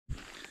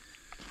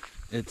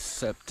It's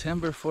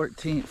September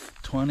 14th,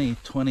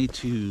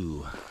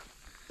 2022.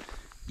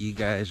 You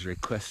guys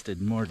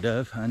requested more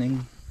dove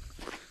hunting,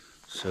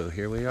 so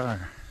here we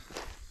are.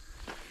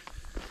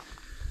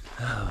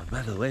 Oh,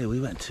 by the way,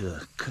 we went to a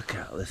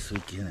cookout this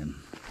weekend and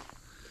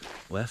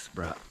Wes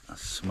brought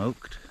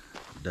smoked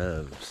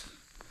doves.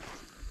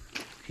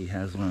 He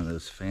has one of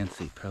those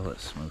fancy pellet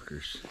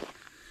smokers.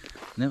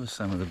 And it was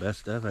some of the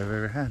best dove I've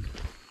ever had.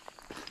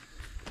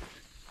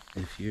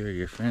 If you or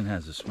your friend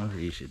has a smoker,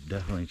 you should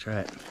definitely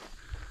try it.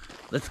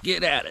 Let's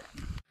get at it.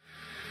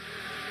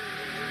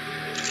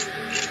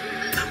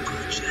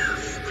 Uncle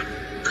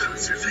Jeff,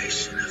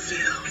 conservation of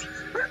field.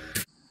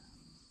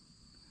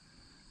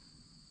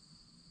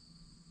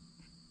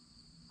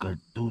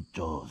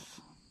 Cartuchos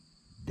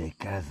de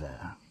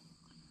casa,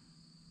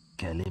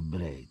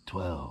 calibre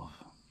 12.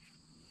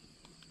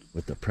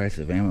 With the price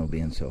of ammo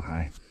being so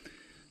high,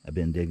 I've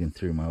been digging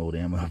through my old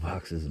ammo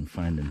boxes and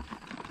finding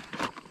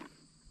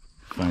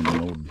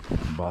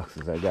old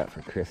boxes I got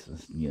for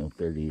Christmas,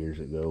 30 years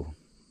ago,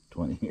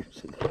 20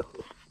 years ago.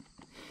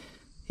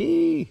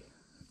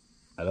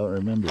 I don't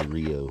remember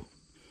Rio.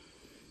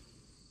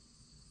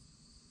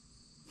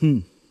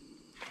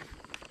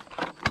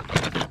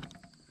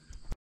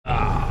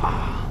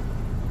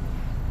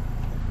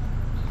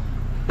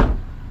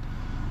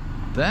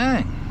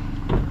 Dang.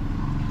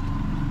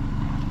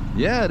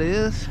 Yeah, it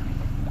is.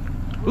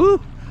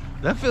 Woo!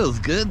 That feels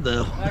good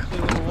though. Actually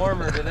a little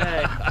warmer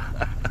today.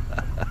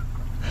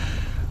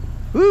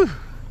 Woo!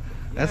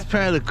 That's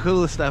probably the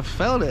coolest I've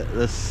felt it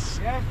this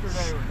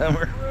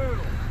summer.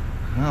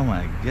 Oh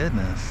my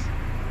goodness.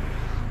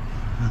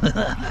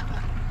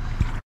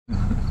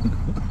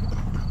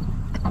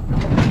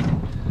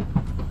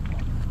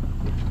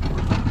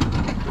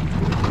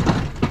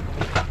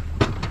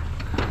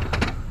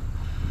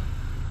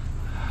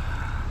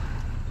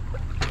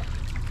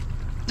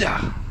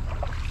 Yeah.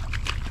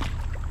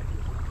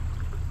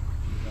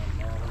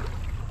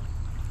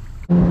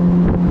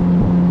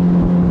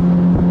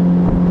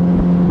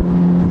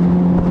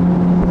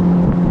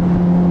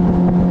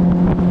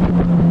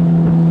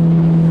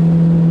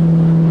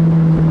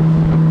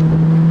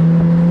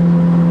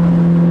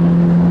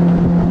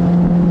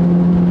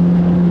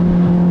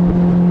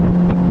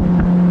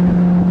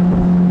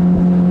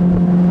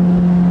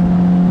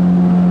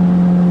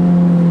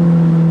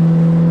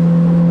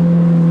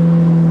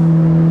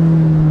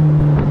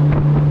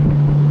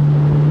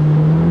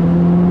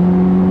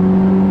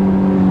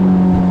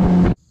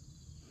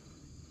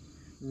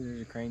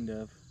 There's a crane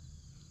dove.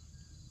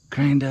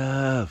 Crane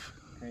dove.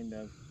 Crane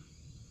dove.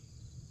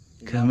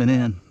 Coming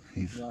in.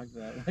 He's locked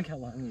that. Look how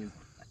long he's.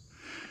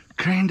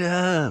 Crane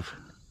dove.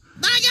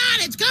 My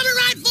God, it's coming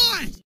right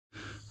for us!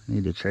 I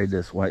need to trade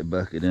this white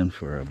bucket in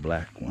for a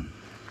black one.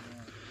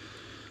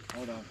 Yeah.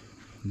 Hold on.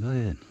 Go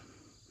ahead.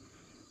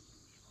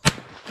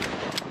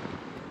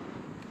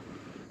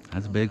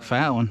 That's a big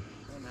fat one.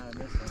 I don't know how I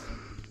missed that one.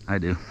 I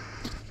do.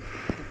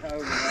 Oh,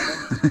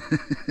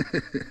 yeah.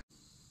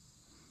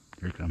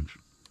 Here it comes.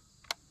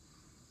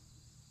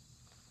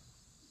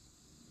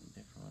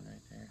 Different one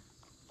right there.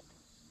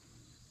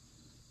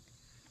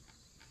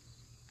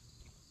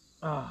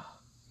 Ah,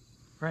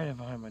 right in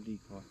behind my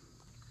decoy.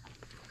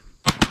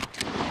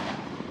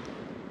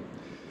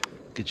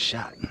 Good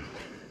shot.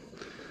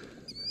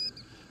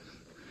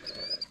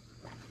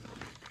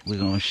 We're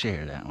gonna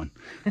share that one.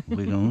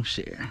 We're gonna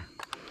share.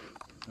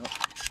 Oh,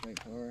 straight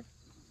forward.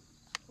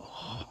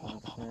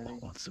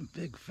 Oh, some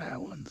big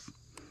fat ones.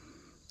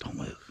 Don't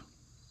move.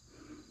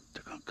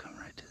 They're gonna come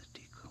right to the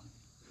decoy.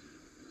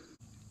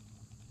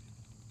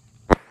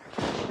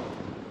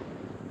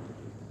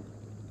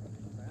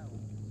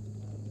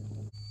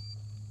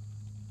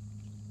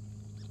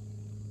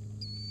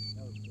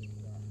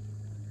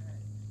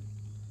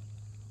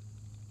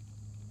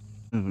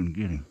 Move and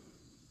get him.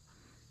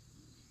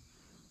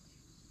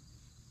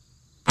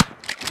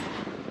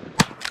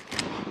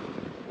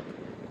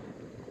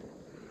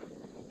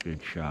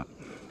 Good shot.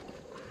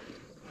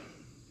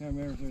 Can't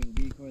remember if there's a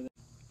decoy there.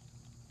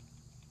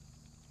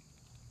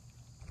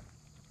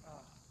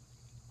 Oh,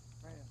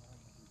 right in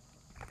behind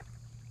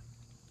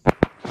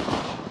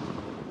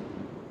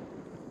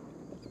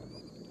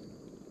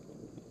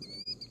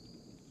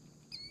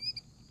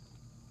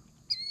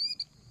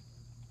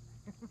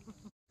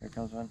Here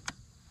comes one.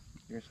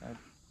 Your side.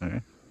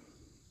 Okay.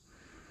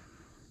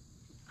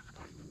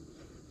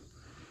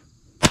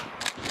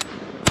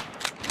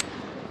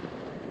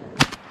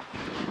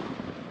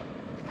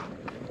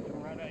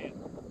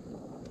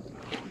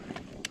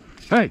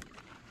 Hey!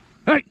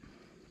 Hey!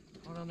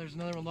 Hold on, there's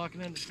another one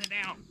locking in. Sit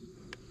down.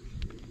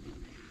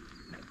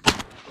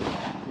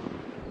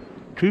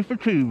 2 for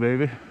 2,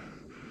 baby.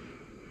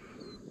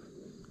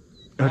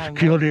 That's a Dang,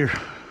 kill deer.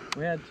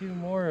 We had two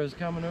more. It was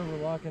coming over,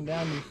 locking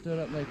down. He stood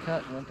up and they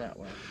cut and went that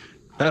way.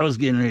 That was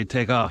getting ready to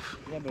take off.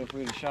 Yeah, but if we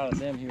would have shot at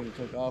them, he would have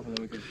took off and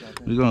then we could have shot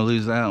them. We're gonna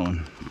lose that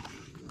one.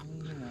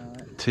 You know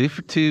it. 2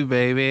 for 2,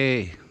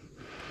 baby.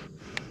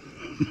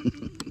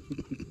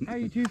 How are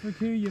you 2 for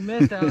 2? You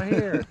missed out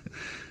here.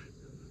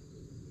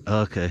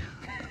 Okay.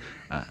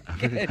 I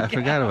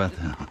forgot about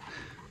that.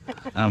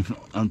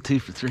 I'm 2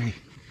 for 3.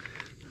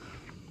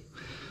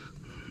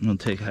 I'm gonna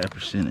take high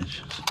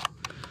percentage.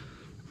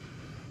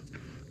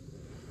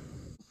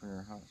 For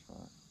your hot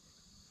spot.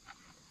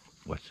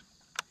 Watch.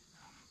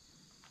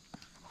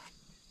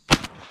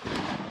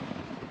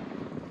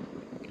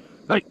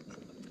 Hey!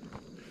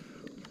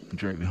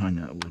 He's right behind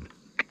that wood.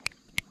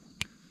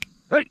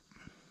 Hey!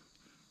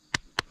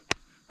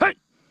 Hey!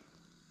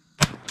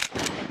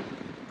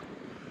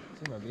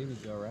 See my babies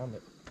go around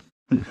it.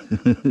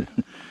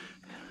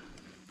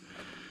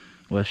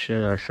 Well,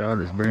 shit, I shot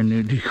his brand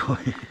new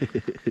decoy.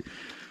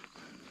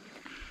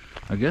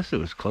 I guess it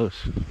was close.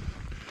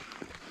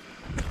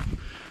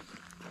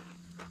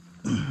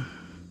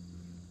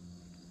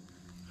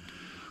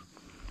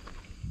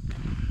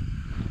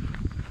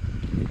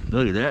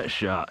 Look at that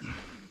shot.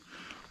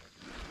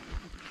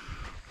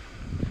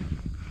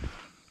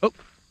 Oh!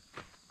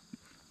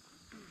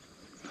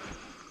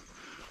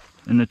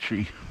 In the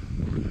tree.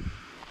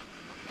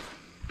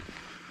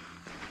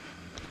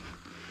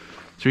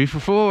 3 for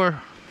 4.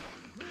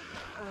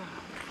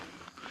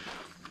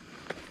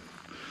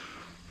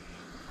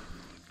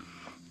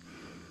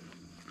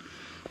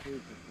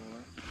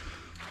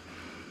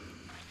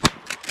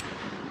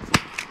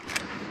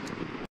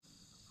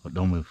 Oh,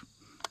 don't move.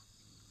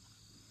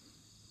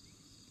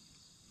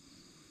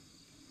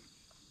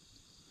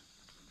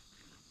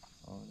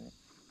 Hold it.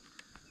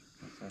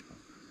 A second.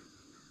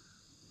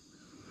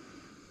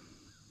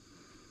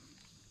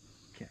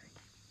 Okay.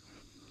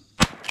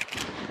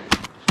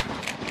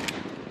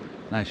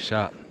 Nice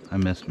shot. I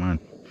missed mine.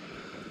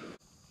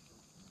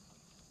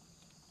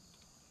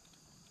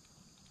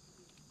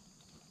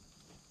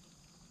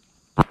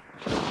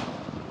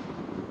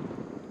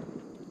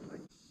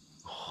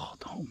 Oh,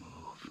 don't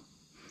move.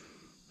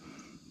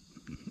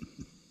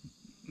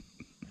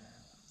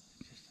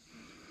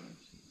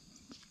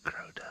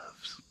 Crow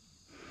doves.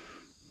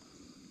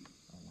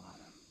 A lot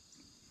of.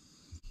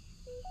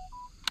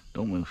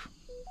 Don't move.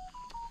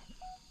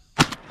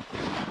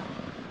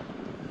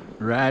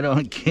 Right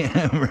on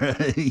camera.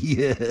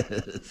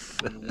 Yes.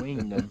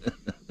 Winged them.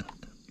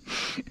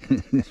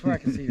 That's where I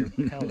can see your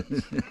pellets.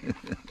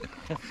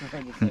 That's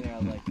where I just sitting there, I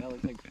was like, that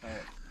looks like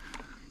pellets.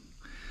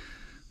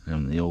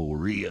 From the old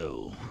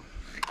Rio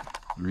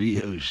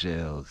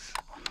shells.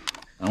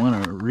 I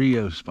want a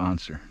Rio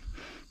sponsor.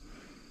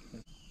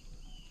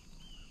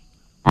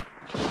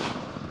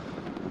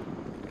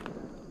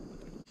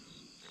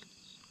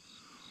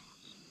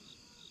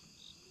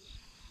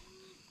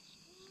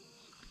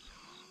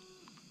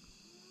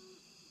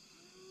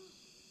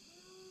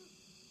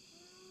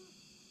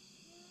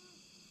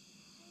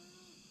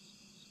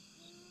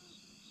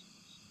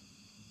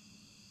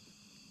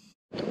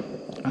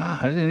 Ah,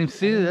 I didn't even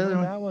see the other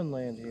one. That one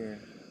land here.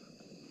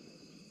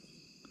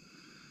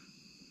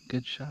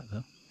 Good shot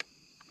though.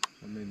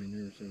 That made me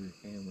nervous over your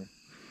camera.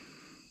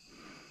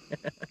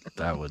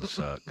 That would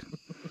suck.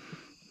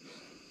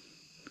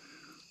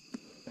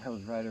 I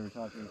was right over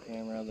top of your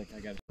camera. I was like, I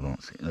got. I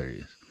don't see. There he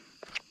is.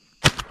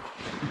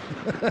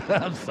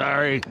 I'm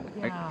sorry.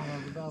 Yeah, I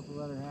was about to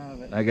let her have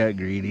it. I got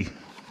greedy.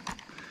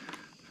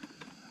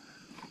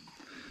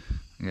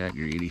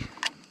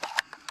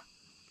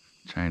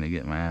 Trying to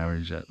get my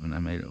average up, and I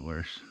made it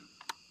worse.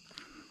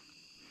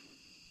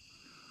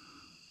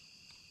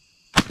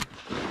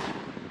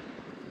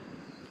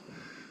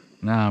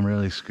 Now I'm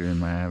really screwing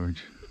my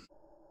average.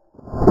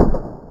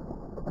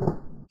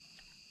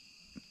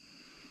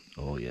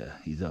 Oh yeah,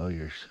 he's all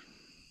yours.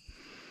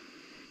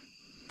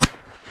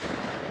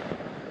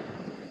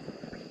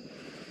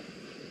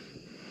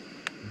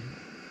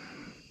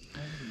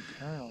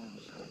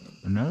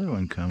 Another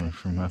one coming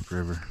from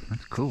upriver.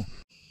 That's cool.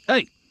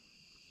 Hey!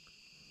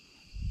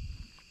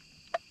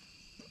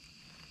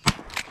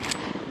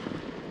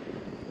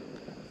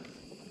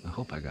 I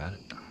hope I got it.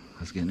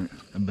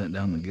 I bent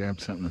down to grab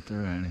something to throw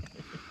at him.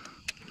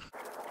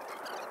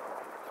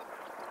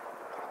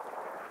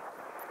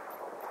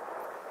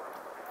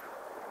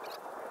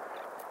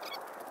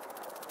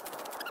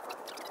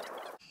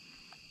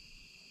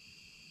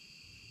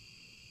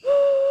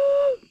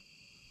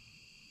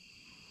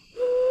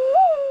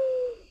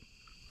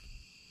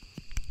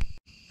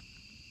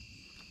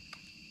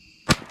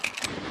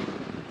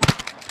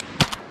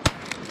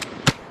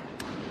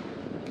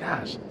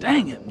 Gosh,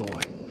 dang it,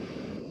 boy.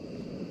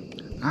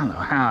 I don't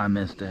know how I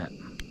missed that.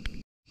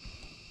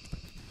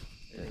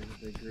 There's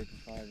a big group of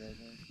 5 right there.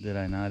 Did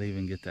I not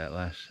even get that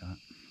last shot?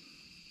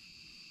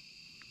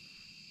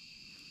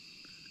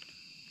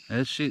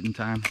 It's shooting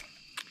time.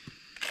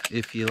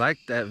 If you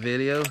liked that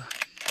video,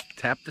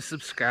 tap the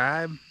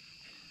subscribe,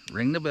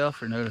 ring the bell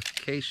for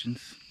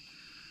notifications.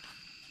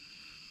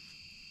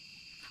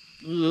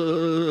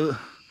 And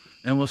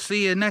we'll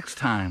see you next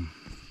time.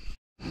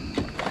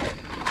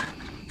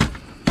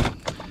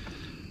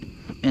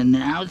 And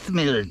now it's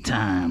Miller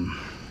time.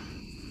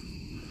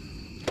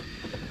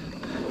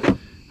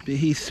 But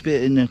he's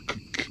spitting a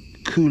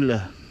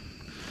cooler.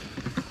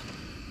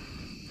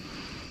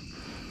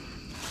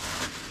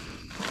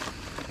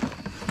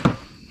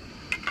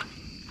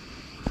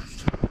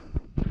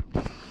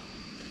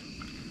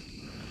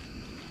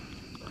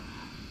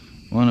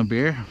 Want a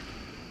beer?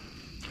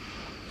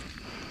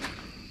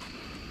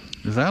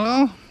 Is that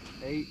all?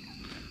 8.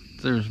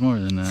 There's more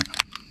than that.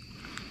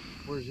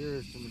 Where's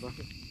yours in the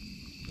bucket?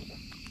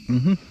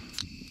 Mm-hmm.